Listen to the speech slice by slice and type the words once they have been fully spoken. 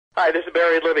Hi, this is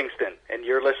Barry Livingston, and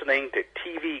you're listening to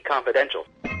TV Confidential.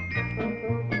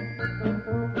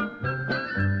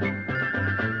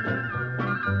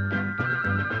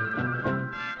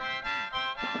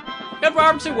 Ed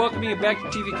Robertson welcoming you back to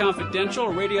TV Confidential,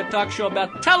 a radio talk show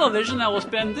about television that will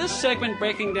spend this segment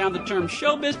breaking down the term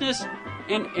show business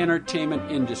and entertainment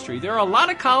industry. There are a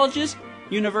lot of colleges,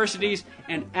 universities,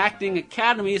 and acting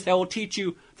academies that will teach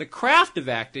you the craft of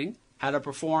acting, how to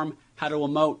perform, how to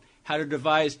emote, how to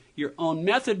devise your own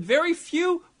method. Very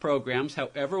few programs,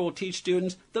 however, will teach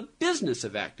students the business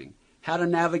of acting, how to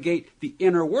navigate the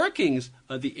inner workings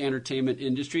of the entertainment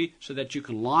industry so that you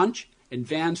can launch,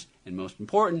 advance, and most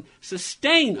important,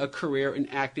 sustain a career in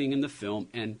acting in the film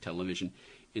and television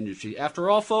industry. After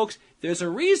all, folks, there's a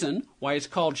reason why it's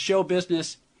called show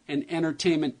business and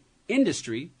entertainment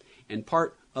industry, and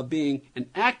part of being an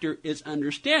actor is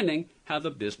understanding how the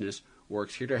business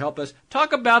works. Here to help us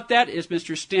talk about that is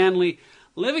Mr. Stanley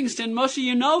Livingston. Most of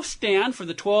you know Stan for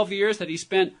the 12 years that he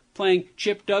spent playing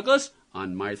Chip Douglas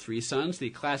on My Three Sons, the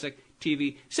classic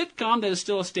TV sitcom that is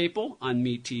still a staple on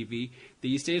MeTV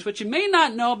these days. What you may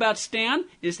not know about Stan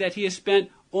is that he has spent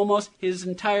almost his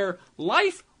entire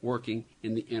life working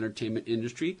in the entertainment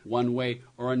industry, one way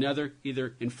or another,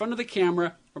 either in front of the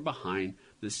camera or behind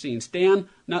the scenes. Stan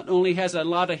not only has a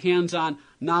lot of hands-on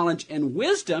knowledge and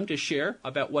wisdom to share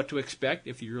about what to expect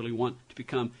if you really want to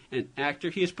become an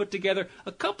actor, he has put together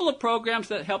a couple of programs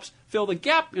that helps fill the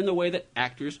gap in the way that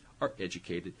actors are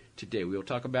educated today. We will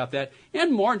talk about that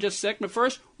and more in just a second. But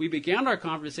first, we began our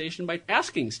conversation by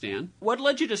asking Stan, what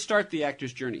led you to start the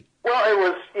actor's journey? Well, it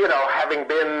was, having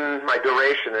been my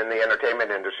duration in the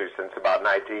entertainment industry since about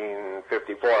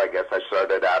 1954, I guess I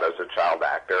started out as a child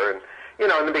actor. And,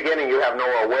 in the beginning you have no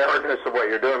awareness of what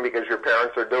you're doing because your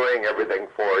parents are doing everything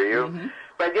for you. Mm-hmm.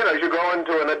 But, as you grow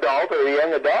into an adult or a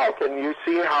young adult and you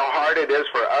see how hard it is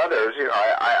for others,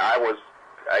 I was,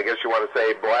 I guess you want to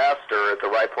say, blessed or at the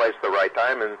right place at the right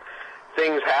time, and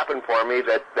things happened for me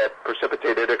that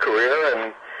precipitated a career,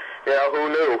 and, who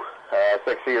knew?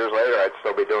 6 years later, I'd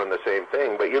still be doing the same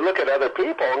thing. But you look at other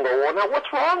people and go, well, now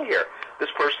what's wrong here? This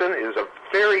person is a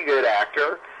very good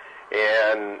actor,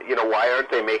 and, why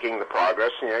aren't they making the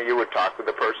progress? You would talk to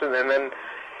the person, and then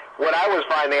what I was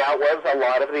finding out was a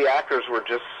lot of the actors were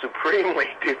just supremely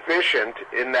deficient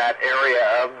in that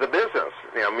area of the business,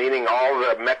 meaning all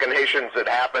the machinations that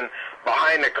happen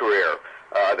behind a career.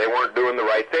 They weren't doing the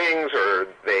right things, or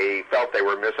they felt they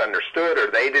were misunderstood,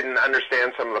 or they didn't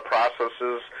understand some of the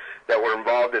processes that were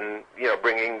involved in,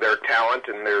 bringing their talent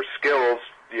and their skills,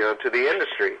 to the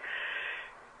industry.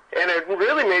 And it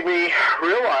really made me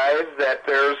realize that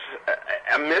there's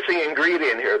a missing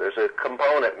ingredient here. There's a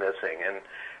component missing. And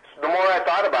the more I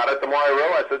thought about it, the more I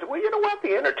realized that, well, you know what?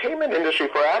 The entertainment industry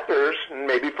for actors, and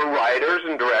maybe for writers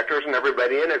and directors and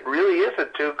everybody in it, really is a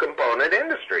two-component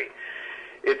industry.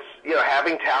 It's,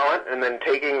 having talent and then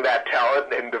taking that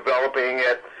talent and developing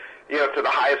it, to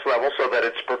the highest level so that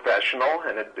it's professional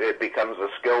and it becomes a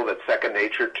skill that's second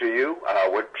nature to you,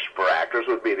 which for actors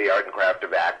would be the art and craft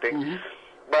of acting. Mm-hmm.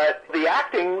 But the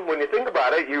acting, when you think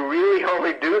about it, you really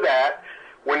only do that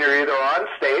when you're either on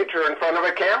stage or in front of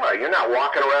a camera. You're not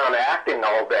walking around acting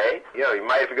all day. You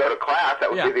might have to go to class. That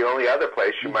would be the only other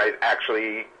place you might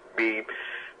actually be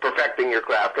perfecting your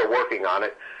craft or working on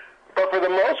it. But for the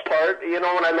most part,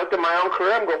 when I looked at my own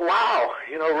career, I'm going, wow,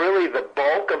 really the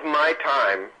bulk of my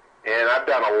time, and I've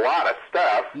done a lot of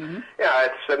stuff. Mm-hmm. I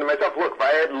said to myself, look, if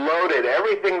I had loaded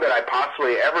everything that I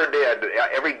possibly ever did,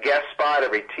 every guest spot,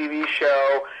 every TV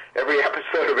show, every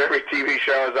episode of every TV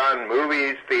show is on,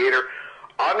 movies, theater,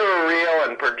 onto a reel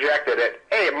and projected it,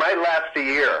 hey, it might last a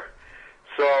year.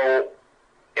 So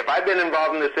if I've been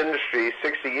involved in this industry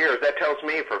 60 years, that tells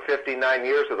me for 59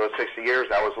 years of those 60 years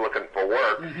I was looking for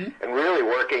work, mm-hmm. and really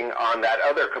working on that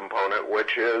other component,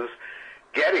 which is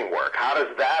getting work. How does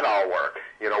that all work?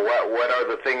 What are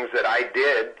the things that I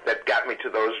did that got me to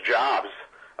those jobs?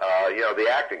 The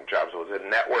acting jobs. Was it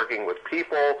networking with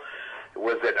people?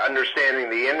 Was it understanding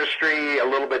the industry a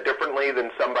little bit differently than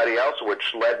somebody else,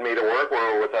 which led me to work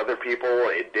where with other people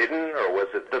it didn't? Or was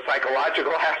it the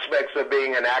psychological aspects of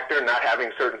being an actor, not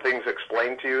having certain things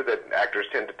explained to you, that actors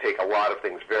tend to take a lot of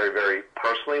things very, very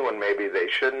personally when maybe they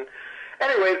shouldn't?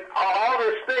 Anyway, all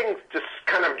these things just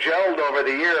kind of gelled over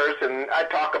the years, and I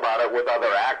talk about it with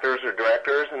other actors or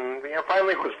directors, and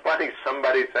finally it was funny.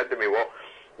 Somebody said to me, well,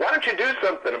 why don't you do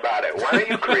something about it? Why don't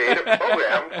you create a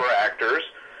program for actors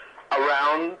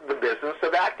around the business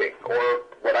of acting, or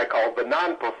what I call the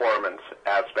non-performance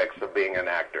aspects of being an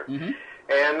actor? Mm-hmm.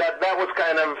 And that was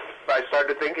kind of, I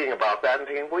started thinking about that and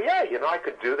thinking, well, yeah, I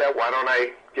could do that. Why don't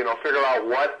I, figure out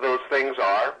what those things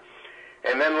are,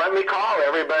 And then let me call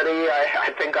everybody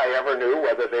I think I ever knew,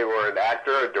 whether they were an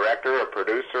actor, a director, a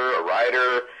producer, a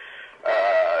writer,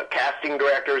 casting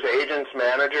directors, agents,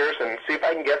 managers, and see if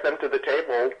I can get them to the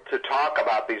table to talk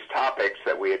about these topics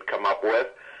that we had come up with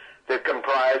that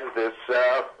comprised this,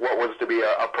 what was to be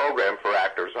a program for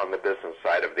actors on the business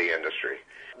side of the industry.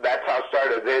 That's how it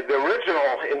started. The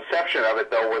original inception of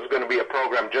it, though, was going to be a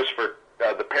program just for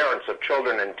the parents of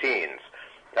children and teens.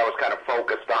 I was kind of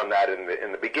focused on that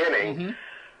in the beginning. Mm-hmm.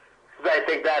 I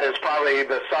think that is probably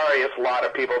the sorriest lot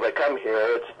of people that come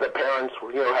here. It's the parents,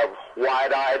 have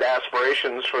wide-eyed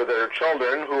aspirations for their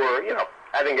children who are,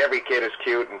 I think every kid is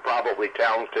cute and probably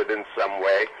talented in some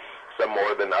way, some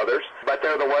more than others. But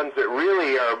they're the ones that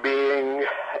really are being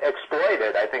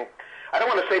exploited, I think. I don't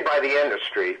want to say by the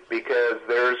industry, because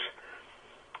there's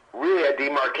really a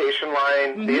demarcation line.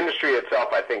 Mm-hmm. The industry itself,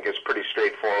 I think, is pretty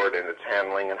straightforward in its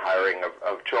handling and hiring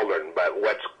of children. But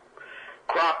what's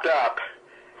cropped up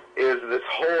is this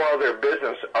whole other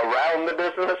business around the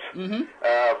business. Mm-hmm.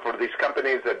 For these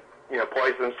companies that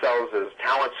poise themselves as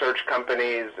talent search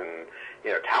companies and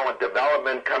talent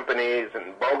development companies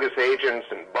and bogus agents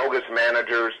and bogus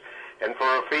managers, and for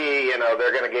a fee,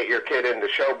 they're going to get your kid into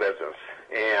show business.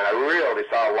 And I really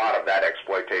saw a lot of that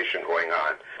exploitation going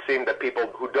on. It seemed that people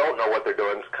who don't know what they're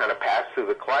doing kind of pass through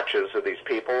the clutches of these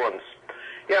people, and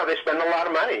they spend a lot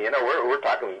of money. We're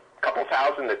talking a couple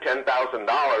 $1,000 to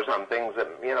 $10,000 on things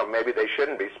that maybe they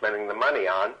shouldn't be spending the money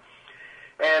on.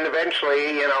 And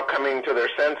eventually, coming to their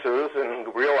senses and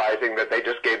realizing that they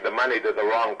just gave the money to the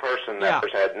wrong person that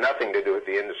had nothing to do with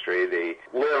the industry. They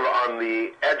live on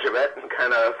the edge of it and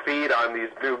kind of feed on these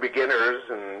new beginners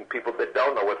and people that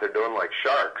don't know what they're doing, like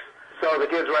sharks. So the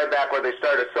kid's right back where they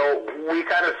started. So we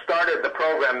kind of started the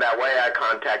program that way. I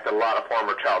contacted a lot of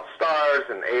former child stars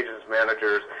and agents,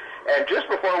 managers. And just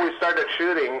before we started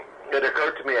shooting, it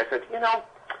occurred to me, I said,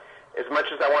 as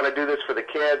much as I want to do this for the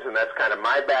kids, and that's kind of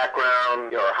my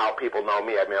background, or how people know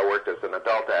me. I mean, I worked as an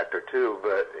adult actor too,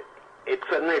 but it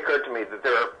suddenly occurred to me that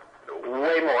there are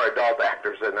way more adult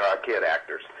actors than there are kid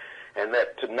actors, and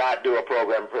that to not do a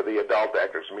program for the adult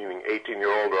actors, meaning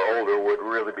 18-year-old or older, would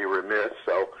really be remiss.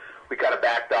 So we kind of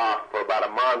backed off for about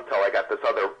a month till I got this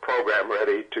other program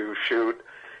ready to shoot,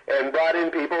 and brought in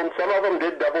people, and some of them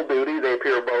did double duty. They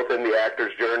appear both in the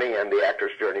Actor's Journey and the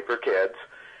Actor's Journey for Kids.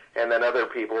 And then other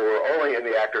people were only in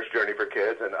the Actor's Journey for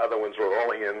Kids, and other ones were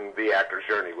only in the Actor's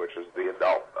Journey, which is the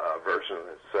adult version of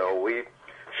it. So we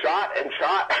shot and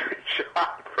shot and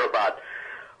shot for about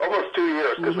almost 2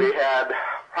 years, because we had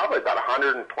probably about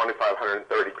 125,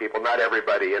 130 people. Not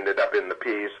everybody ended up in the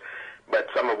piece, but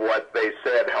some of what they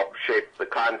said helped shape the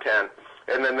content.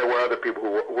 And then there were other people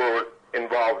who were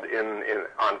involved in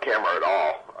on camera at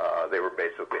all. They were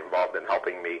basically involved in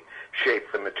helping me shape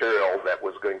the material that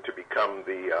was going to become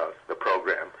the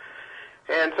program.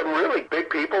 And some really big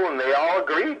people, and they all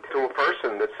agreed to a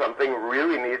person that something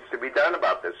really needs to be done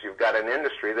about this. You've got an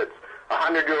industry that's a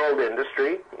 100-year-old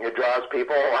industry. It draws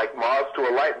people like moths to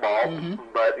a light bulb,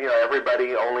 but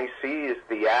everybody only sees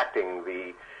the acting,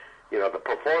 the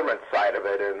performance side of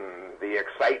it, and the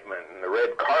excitement and the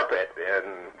red carpet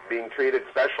and being treated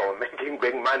special and making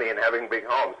big money and having big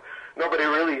homes. Nobody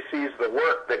really sees the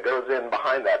work that goes in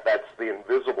behind that. That's the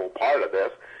invisible part of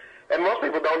this. And most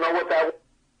people don't know what that is.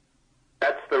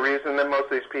 That's the reason that most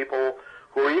of these people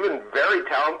who are even very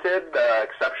talented,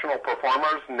 exceptional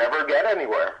performers, never get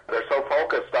anywhere. They're so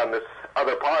focused on this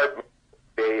other part,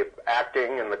 the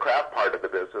acting and the craft part of the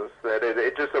business, that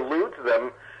it just eludes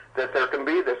them that there can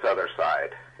be this other side.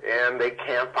 And they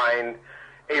can't find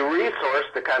a resource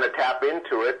to kind of tap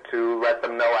into it to let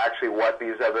them know actually what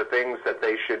these other things that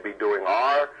they should be doing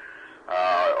are,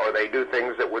 or they do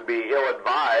things that would be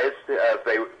ill-advised if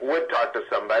they would talk to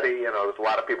somebody. There's a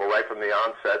lot of people right from the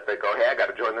onset that go, hey, I got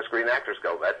to join the Screen Actors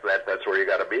Guild. That's where you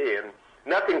got to be. And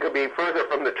nothing could be further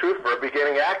from the truth for a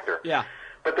beginning actor. Yeah.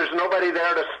 But there's nobody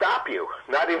there to stop you,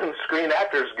 not even the Screen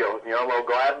Actors Guild. They'll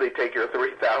gladly take your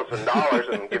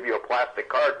 $3,000 and give you a plastic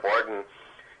card for it, and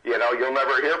you'll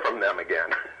never hear from them again.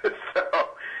 So,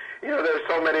 there's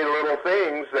so many little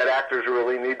things that actors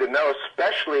really need to know,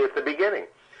 especially at the beginning.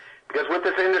 Because what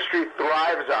this industry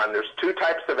thrives on, there's two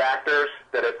types of actors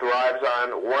that it thrives on.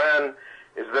 One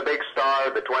is the big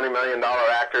star, the $20 million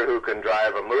actor who can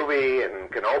drive a movie and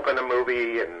can open a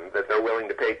movie, and that they're willing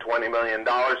to pay $20 million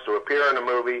to appear in a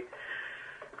movie.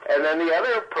 And then the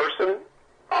other person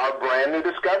are brand new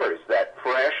discoveries, that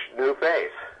fresh new face.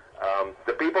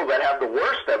 The people that have the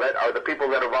worst of it are the people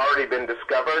that have already been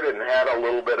discovered and had a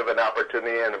little bit of an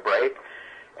opportunity and a break,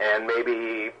 and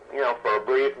maybe, for a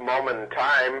brief moment in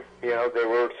time, they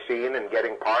were seen and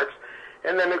getting parts,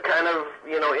 and then it kind of,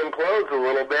 implodes a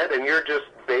little bit, and you're just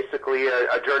basically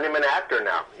a journeyman actor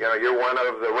now. You know, you're one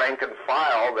of the rank and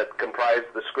file that comprise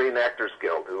the Screen Actors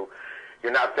Guild, who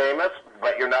you're not famous,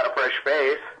 but you're not a fresh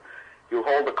face. You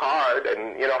hold a card,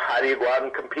 and, you know, how do you go out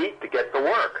and compete to get the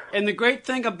work? And the great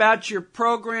thing about your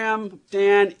program,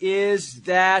 Dan, is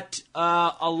that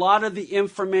a lot of the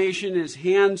information is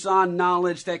hands-on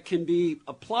knowledge that can be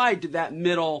applied to that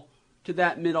middle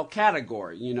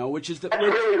category, you know, which is the... That's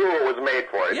really who it was made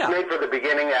for. It's Yeah. made for the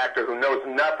beginning actor who knows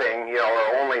nothing, you know,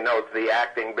 or only knows the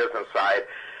acting business side.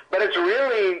 But it's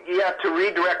really, you have to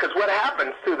redirect, because what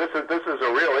happens, too, this is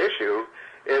a real issue,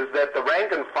 is that the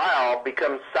rank and file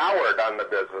becomes soured on the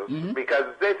business because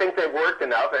they think they've worked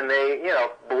enough, and they, you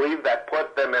know, believe that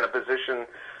put them in a position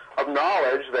of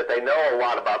knowledge that they know a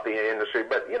lot about the industry.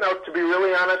 But, you know, to be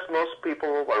really honest, most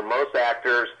people or most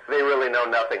actors, they really know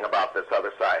nothing about this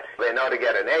other side. They know to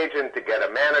get an agent, to get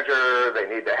a manager, they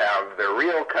need to have their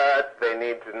reel cut, they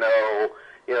need to know,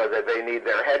 you know, that they need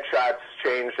their headshots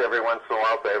changed every once in a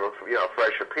while if they have a, you know,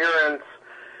 fresh appearance.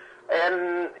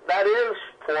 And that is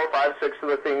 4, 5, 6 of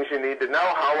the things you need to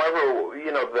know. However,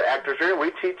 you know, the Actors Union,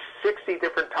 we teach 60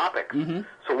 different topics.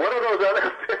 So what are those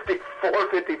other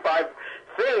 54, 55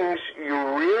 things you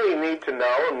really need to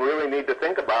know and really need to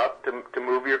think about to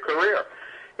move your career?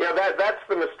 You know, that's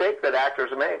the mistake that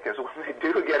actors make, is when they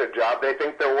do get a job, they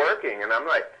think they're working. And I'm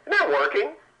like, you're not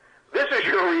working. This is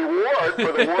your reward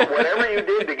for the work, whatever you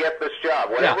did to get this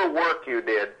job, whatever work you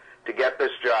did to get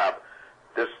this job.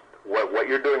 What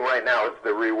you're doing right now is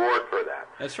the reward for that.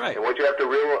 That's right. And what you have to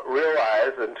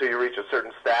realize until you reach a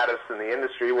certain status in the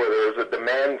industry where there's a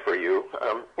demand for you,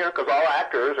 you know, because all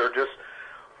actors are just,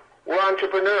 we're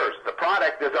entrepreneurs. The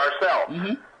product is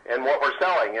ourselves, and what we're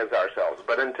selling is ourselves.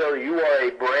 But until you are a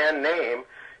brand name,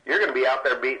 you're going to be out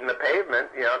there beating the pavement,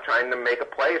 you know, trying to make a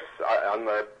place on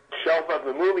the shelf of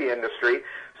the movie industry,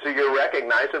 so you're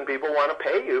recognized and people want to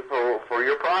pay you for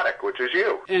your product, which is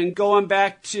you. And going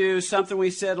back to something we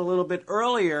said a little bit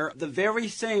earlier, the very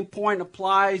same point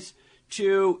applies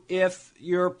to if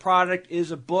your product is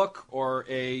a book or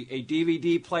a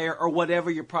DVD player or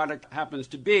whatever your product happens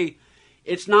to be.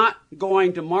 It's not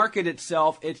going to market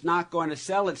itself. It's not going to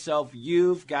sell itself.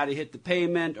 You've got to hit the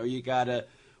payment, or you got to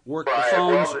work the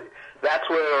phones. Well, that's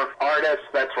where artists,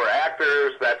 that's where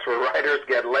actors, that's where writers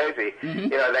get lazy. You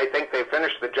know, they think they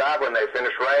finish the job when they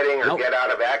finish writing or get out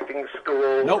of acting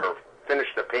school or finish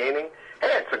the painting.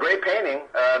 Hey, it's a great painting.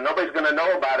 Nobody's going to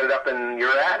know about it up in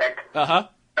your attic.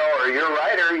 Or your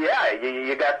writer,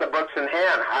 you got the books in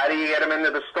hand. How do you get them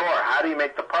into the store? How do you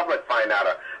make the public find out?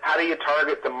 How do you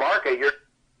target the market? Your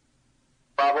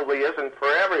probably isn't for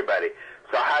everybody.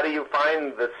 So how do you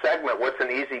find the segment? What's an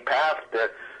easy path to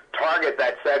target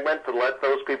that segment to let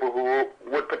those people who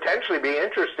would potentially be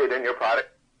interested in your product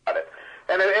about it?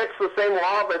 And it's the same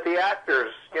law that the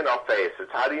actors, you know, face.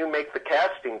 It's how do you make the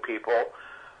casting people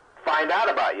find out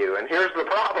about you? And here's the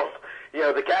problem. You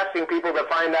know, the casting people that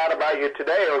find out about you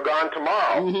today are gone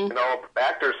tomorrow. You know,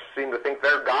 actors seem to think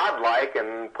they're godlike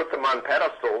and put them on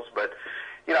pedestals, but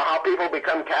you know, how people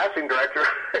become casting directors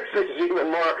is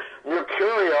even more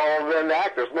mercurial than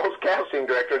actors. Most casting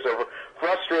directors are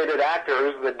frustrated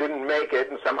actors that didn't make it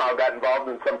and somehow got involved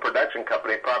in some production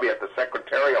company, probably at the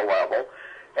secretarial level.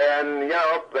 And, you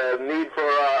know, the need for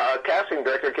a casting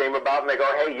director came about, and they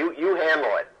go, hey, you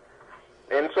handle it.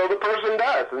 And so the person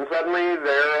does, and suddenly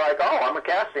they're like, oh, I'm a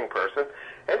casting person.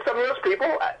 And some of those people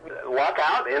luck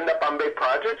out, end up on big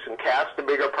projects and cast a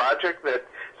bigger project that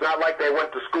it's not like they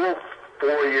went to school 4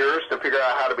 years to figure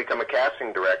out how to become a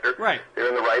casting director. Right. They're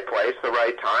in the right place, the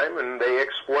right time, and they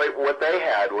exploit what they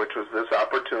had, which was this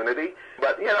opportunity.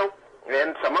 But, you know,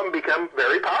 and some of them become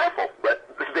very powerful. But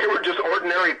they were just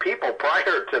ordinary people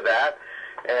prior to that,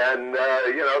 and,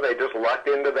 you know, they just lucked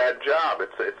into that job.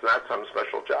 It's not some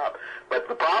special job. But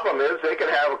the problem is they could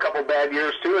have a couple bad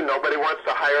years, too, and nobody wants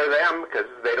to hire them because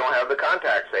they don't have the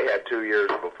contacts they had 2 years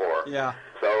before. Yeah.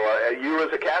 So you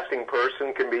as a casting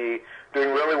person can be doing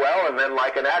really well, and then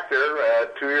like an actor,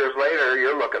 2 years later,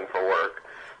 you're looking for work.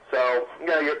 So, you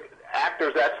know,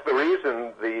 actors, that's the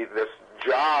reason this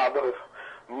job of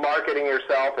marketing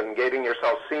yourself and getting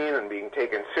yourself seen and being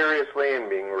taken seriously and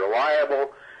being reliable,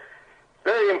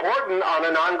 very important on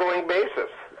an ongoing basis.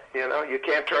 You know, you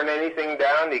can't turn anything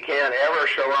down. You can't ever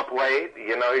show up late.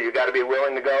 You know, you got to be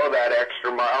willing to go that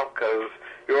extra mile because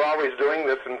you're always doing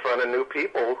this in front of new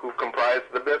people who comprise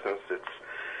the business.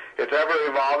 It's ever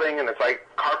evolving, and it's like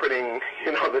carpeting,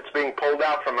 you know, that's being pulled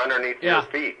out from underneath your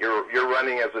feet. You're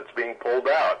running as it's being pulled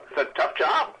out. It's a tough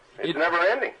job. It's never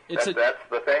ending. That's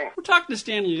the thing. We're talking to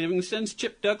Stanley Livingston's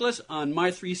Chip Douglas on My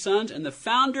Three Sons and the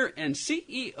founder and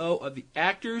CEO of the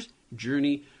Actors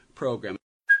Journey program.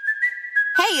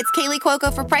 Hey, it's Kaylee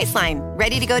Cuoco for Priceline.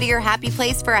 Ready to go to your happy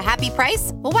place for a happy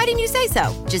price? Well, why didn't you say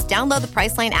so? Just download the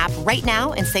Priceline app right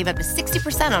now and save up to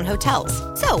 60% on hotels.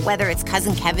 So whether it's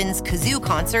Cousin Kevin's Kazoo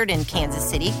Concert in Kansas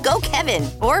City, go Kevin,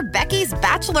 or Becky's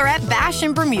Bachelorette Bash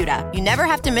in Bermuda, you never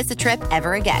have to miss a trip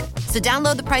ever again. So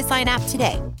download the Priceline app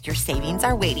today. Your savings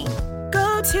are waiting.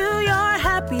 Go to your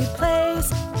happy place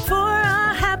for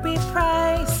a happy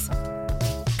price.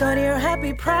 Go to your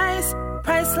happy price,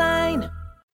 Priceline.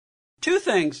 Two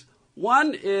things.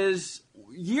 One is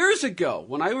years ago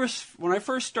when I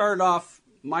first started off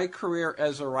my career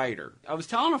as a writer, I was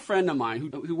telling a friend of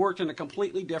mine who worked in a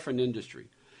completely different industry,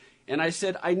 and I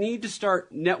said, I need to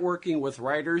start networking with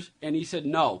writers, and he said,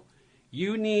 no,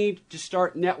 you need to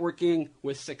start networking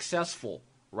with successful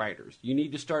writers. You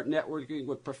need to start networking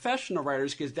with professional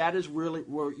writers, because that is really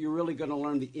where you're really going to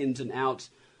learn the ins and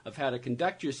outs of how to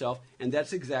conduct yourself, and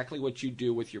that's exactly what you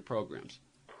do with your programs.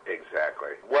 Exactly.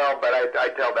 Well, but I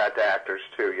tell that to actors,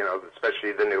 too,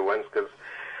 especially the new ones, because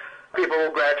people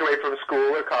will graduate from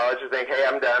school or college and think, hey,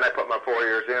 I'm done, I put my 4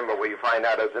 years in, but what you find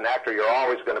out as an actor, you're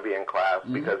always going to be in class,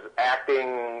 because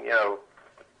acting,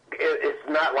 it's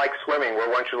not like swimming, where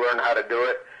once you learn how to do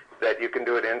it, that you can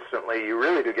do it instantly. You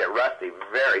really do get rusty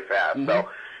very fast. So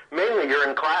mainly you're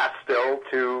in class still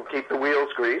to keep the wheels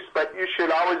greased, but you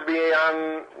should always be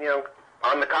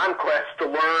on the conquest to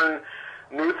learn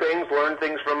new things, learn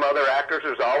things from other actors.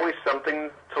 There's always something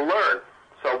to learn.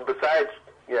 So besides,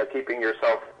 keeping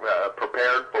yourself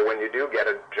prepared for when you do get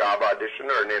a job audition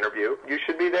or an interview, you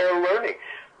should be there learning.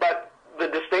 But the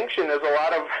distinction is a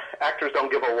lot of actors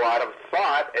don't give a lot of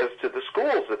thought as to the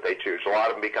schools that they choose. A lot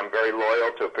of them become very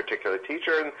loyal to a particular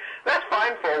teacher, and that's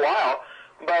fine for a while.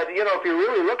 But, if you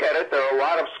really look at it, there are a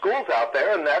lot of schools out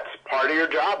there, and that's part of your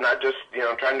job, not just,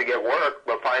 trying to get work,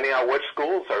 but finding out which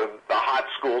schools are the hot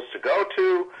schools to go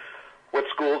to, what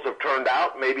schools have turned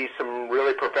out maybe some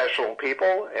really professional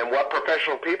people, and what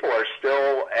professional people are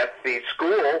still at the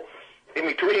school in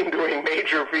between doing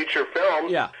major feature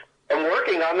films and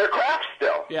working on their craft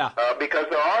still. Because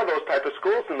there are those type of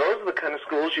schools, and those are the kind of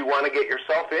schools you want to get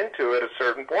yourself into at a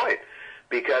certain point,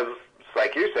 because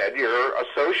like you said, you're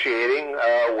associating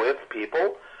with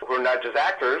people who are not just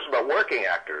actors, but working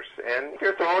actors. And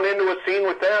you're thrown into a scene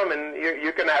with them, and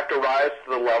you're going to have to rise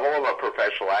to the level of a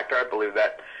professional actor. I believe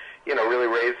that, really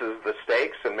raises the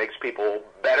stakes and makes people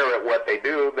better at what they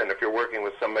do than if you're working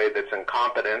with somebody that's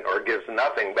incompetent or gives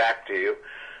nothing back to you.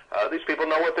 These people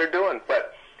know what they're doing.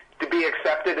 But to be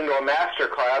accepted into a master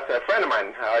class, a friend of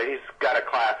mine, he's got a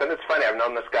class, and it's funny, I've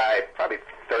known this guy probably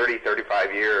 30,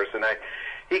 35 years, and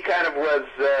he kind of was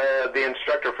the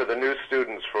instructor for the new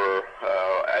students for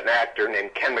an actor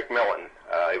named Ken McMillan.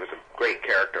 He was a great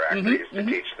character actor. He used to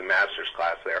teach the master's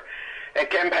class there. And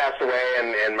Ken passed away,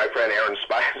 and my friend Aaron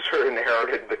Spicer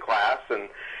inherited the class. And,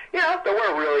 there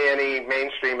weren't really any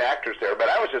mainstream actors there, but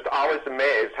I was just always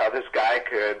amazed how this guy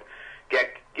could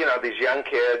get, these young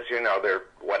kids, they're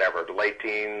late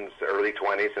teens, early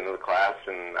 20s into the class.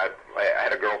 And I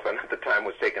had a girlfriend at the time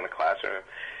was taking the class,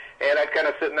 and I'd kind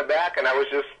of sit in the back, and I was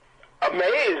just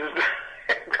amazed.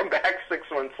 Come back 6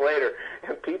 months later,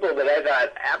 and people that I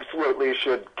thought absolutely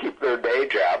should keep their day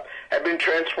job have been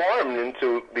transformed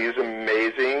into these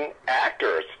amazing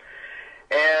actors.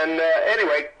 And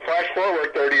anyway, flash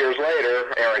forward 30 years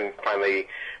later, Aaron finally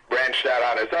branched out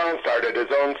on his own, started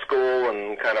his own school,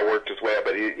 and kind of worked his way up.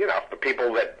 But, the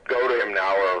people that go to him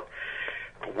now are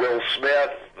Will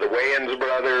Smith, the Wayans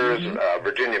brothers,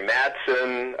 Virginia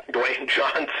Madsen, Dwayne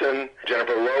Johnson,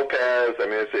 Jennifer Lopez. I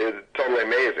mean, it's totally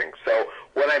amazing. So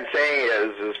what I'm saying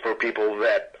is for people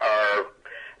that are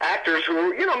actors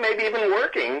who, maybe even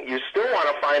working, you still want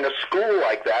to find a school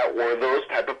like that where those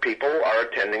type of people are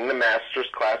attending the master's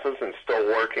classes and still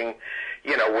working,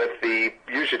 with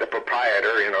usually the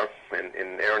proprietor,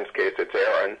 in Aaron's case, it's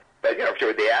Aaron. But, if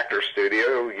you're at the actor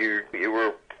studio, you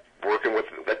were working with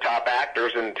the top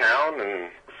actors in town, and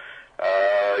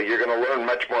you're going to learn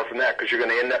much more from that because you're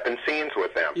going to end up in scenes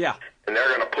with them. Yeah. And they're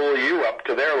going to pull you up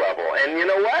to their level. And you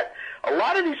know what? A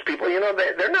lot of these people,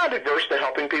 they're not adverse to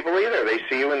helping people either. They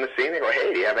see you in the scene, they go,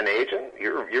 hey, do you have an agent?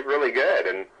 You're really good.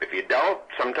 And if you don't,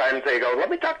 sometimes they go, let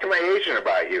me talk to my agent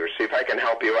about you or see if I can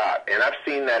help you out. And I've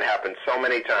seen that happen so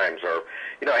many times. Or,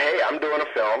 hey, I'm doing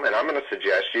a film, and I'm going to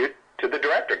suggest you to the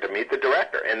director, to meet the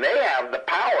director. And they have the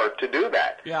power to do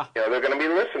that. Yeah. They're going to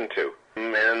be listened to.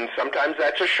 And sometimes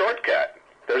that's a shortcut.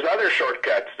 There's other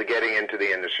shortcuts to getting into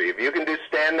the industry. If you can do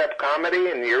stand-up comedy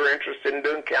and you're interested in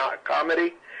doing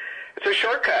comedy, it's a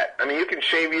shortcut. I mean, you can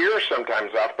shave years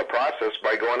sometimes off the process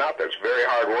by going out there. It's very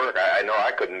hard work. I know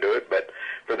I couldn't do it, but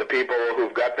for the people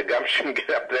who've got the gumption, get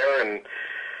up there and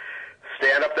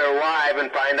stand up there live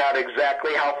and find out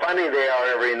exactly how funny they are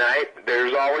every night,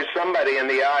 there's always somebody in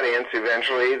the audience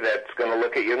eventually that's going to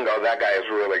look at you and go, that guy is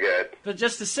really good. But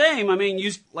just the same, I mean,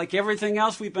 like everything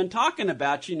else we've been talking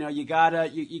about, you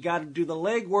gotta do the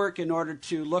legwork in order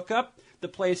to look up the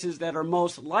places that are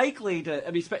most likely to. I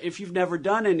mean, if you've never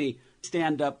done any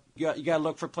stand-up, you got to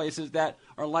look for places that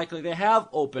are likely to have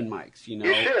open mics. You should,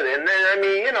 and then I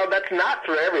mean, that's not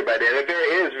for everybody. It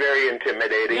is very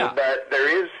intimidating, but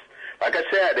there is. Like I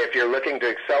said, if you're looking to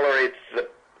accelerate the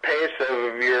pace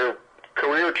of your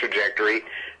career trajectory,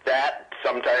 that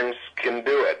sometimes can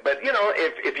do it. But,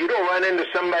 if you don't run into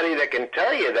somebody that can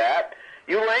tell you that,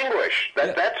 you languish.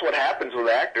 That's what happens with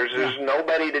actors. There's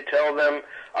nobody to tell them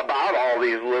about all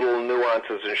these little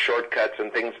nuances and shortcuts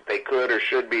and things that they could or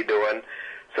should be doing.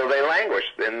 So they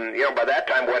languish. And, by that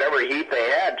time, whatever heat they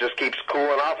had just keeps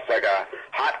cooling off. It's like a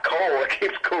hot coal that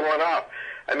keeps cooling off.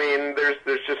 I mean, there's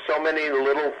just so many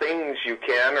little things you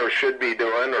can or should be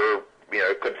doing or,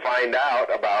 could find out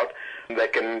about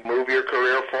that can move your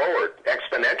career forward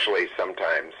exponentially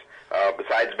sometimes.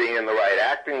 Besides being in the right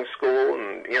acting school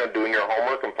and, doing your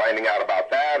homework and finding out about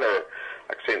that, or,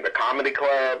 like I say, the comedy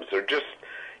clubs, or just,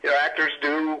 actors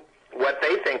do what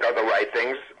they think are the right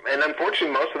things. And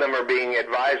unfortunately, most of them are being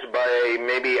advised by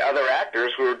maybe other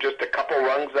actors who are just a couple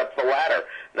rungs up the ladder,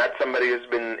 not somebody who's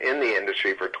been in the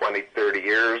industry for 20, 30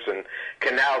 years and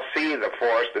can now see the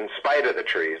forest in spite of the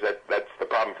trees. That's the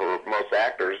problem for most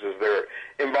actors, is they're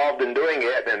involved in doing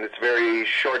it, and it's very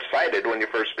short-sighted when you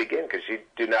first begin because you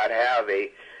do not have a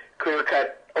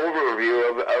clear-cut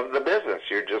overview of the business.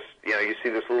 You're just, you see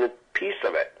this little piece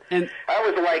of it. And I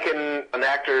always liken an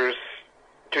actor's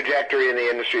trajectory in the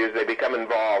industry as they become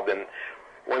involved, and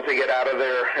once they get out of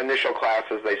their initial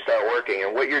classes, they start working.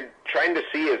 And what you're trying to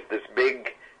see is this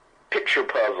big picture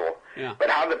puzzle. Yeah. But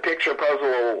how the picture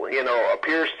puzzle,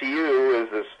 appears to you is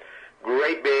this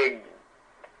great big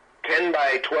 10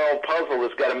 by 12 puzzle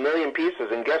that's got a million pieces,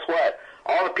 and guess what?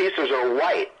 All the pieces are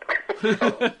white.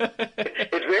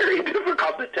 It's very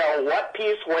difficult to tell what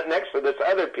piece went next to this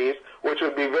other piece, which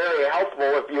would be very helpful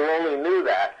if you only knew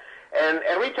that. And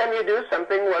every time you do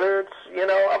something, whether it's,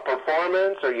 a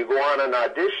performance or you go on an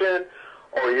audition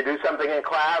or you do something in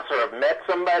class or have met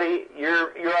somebody,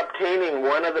 you're obtaining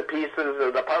one of the pieces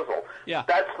of the puzzle. Yeah.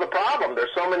 That's the problem.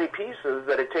 There's so many pieces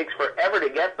that it takes forever to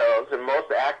get those, and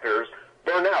most actors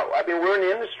burn out. I mean, we're in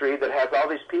an industry that has all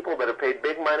these people that have paid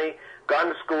big money, gone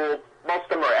to school. Most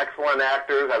of them are excellent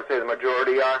actors. I would say the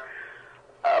majority are.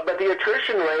 But the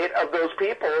attrition rate of those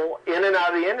people in and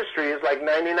out of the industry is like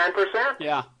 99%.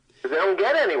 Yeah. Because they don't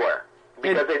get anywhere.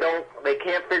 Because they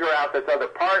can't figure out this other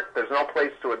part. There's no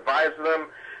place to advise them.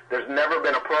 There's never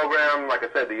been a program. Like I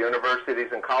said, the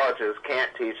universities and colleges can't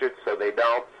teach it, so they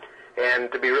don't.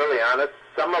 And to be really honest,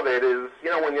 some of it is,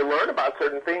 when you learn about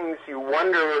certain things, you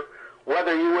wonder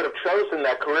whether you would have chosen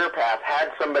that career path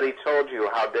had somebody told you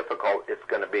how difficult it's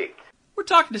going to be. We're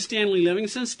talking to Stanley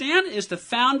Livingston. Stan is the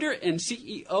founder and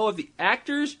CEO of the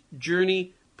Actors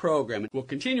Journey program. We'll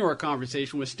continue our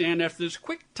conversation with Stan after this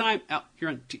quick time out here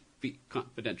on TV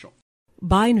Confidential.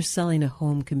 Buying or selling a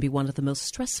home can be one of the most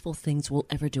stressful things we'll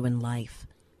ever do in life,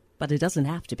 but it doesn't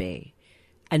have to be.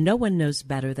 And no one knows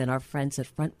better than our friends at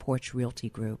Front Porch Realty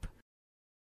Group.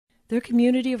 They're a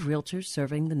community of realtors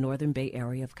serving the Northern Bay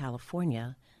Area of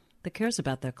California that cares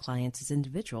about their clients as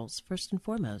individuals first and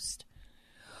foremost.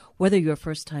 Whether you're a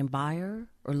first-time buyer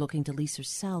or looking to lease or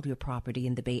sell your property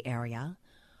in the Bay Area,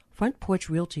 Front Porch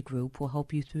Realty Group will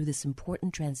help you through this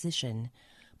important transition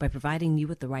by providing you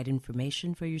with the right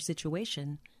information for your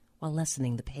situation while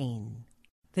lessening the pain.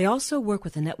 They also work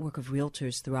with a network of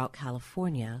realtors throughout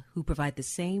California who provide the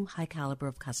same high caliber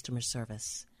of customer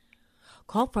service.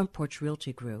 Call Front Porch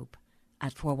Realty Group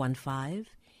at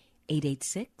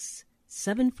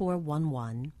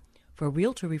 415-886-7411 for a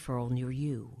realtor referral near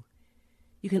you.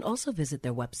 You can also visit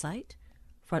their website,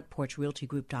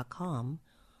 frontporchrealtygroup.com,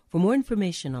 for more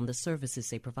information on the services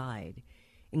they provide,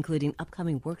 including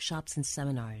upcoming workshops and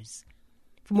seminars.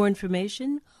 For more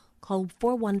information, call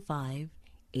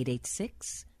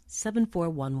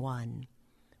 415-886-7411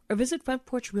 or visit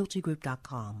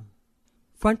frontporchrealtygroup.com.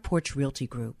 Front Porch Realty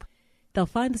Group. They'll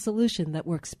find the solution that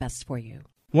works best for you.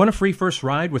 Want a free first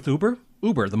ride with Uber?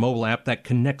 Uber, the mobile app that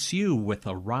connects you with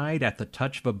a ride at the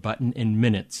touch of a button in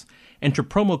minutes. Enter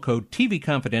promo code TV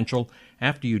Confidential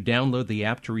after you download the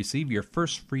app to receive your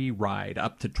first free ride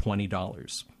up to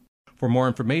 $20. For more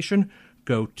information,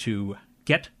 go to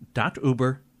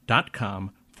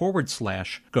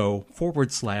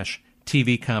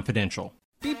get.uber.com/go/TV Confidential.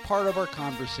 Be part of our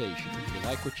conversation. If you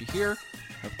like what you hear,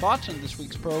 Have thoughts on this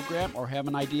week's program or have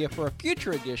an idea for a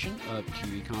future edition of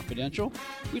TV Confidential?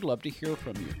 We'd love to hear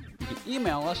from you. You can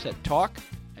email us at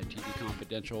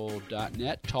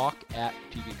talk@tvconfidential.net,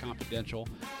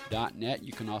 talk@tvconfidential.net.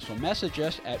 You can also message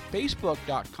us at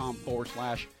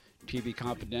facebook.com/TV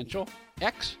Confidential,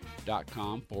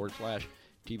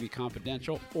 x.com/TV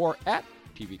Confidential, or at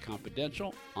TV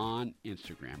Confidential on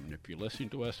Instagram. And if you're listening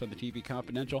to us on the TV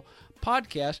Confidential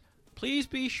podcast, please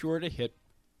be sure to hit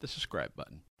the subscribe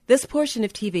button. This portion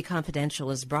of TV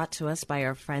Confidential is brought to us by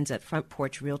our friends at Front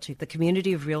Porch Realty, the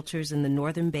community of realtors in the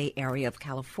Northern Bay area of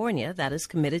California that is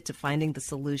committed to finding the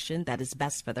solution that is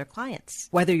best for their clients.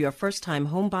 Whether you're a first-time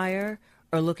home buyer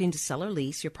or looking to sell or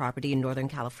lease your property in Northern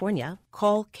California,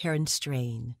 call Karen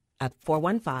Strain at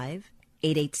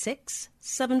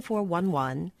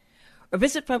 415-886-7411 or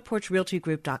visit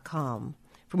frontporchrealtygroup.com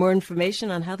for more information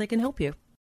on how they can help you.